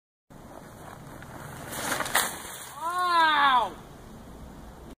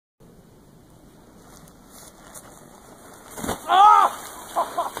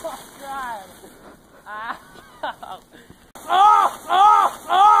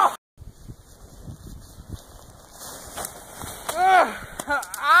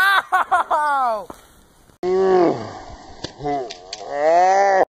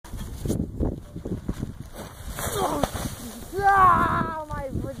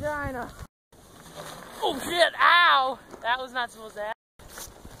Oh shit, ow! That was not supposed to happen.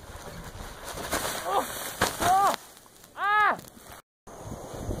 Oh, oh, ah!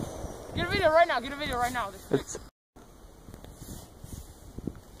 Get a video right now, get a video right now.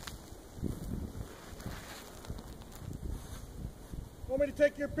 Want me to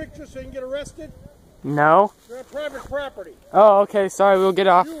take your picture so you can get arrested? No. You're on private property. Oh, okay, sorry, we'll get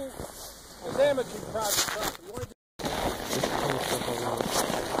off. You are damaging private property.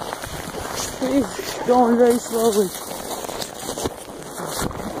 He's going very slowly.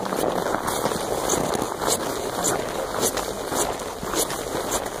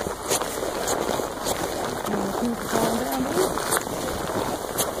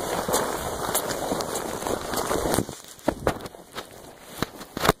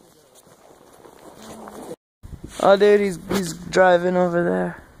 Oh dude, he's driving over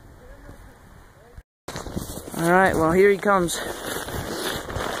there. Alright, well here he comes.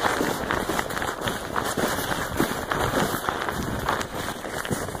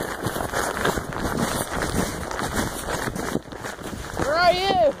 Where are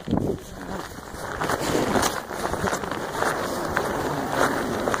you?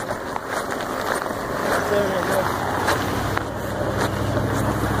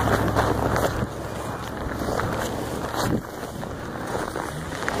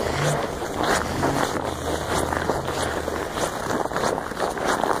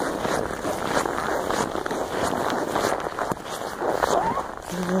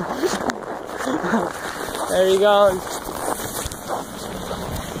 There he goes.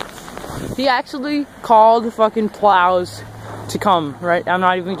 He actually called fucking plows to come, right? I'm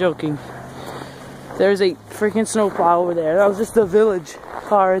not even joking. There's a freaking snow plow over there. That was just the village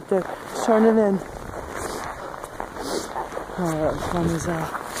car right there. Just turning in. Oh, that was fun as hell.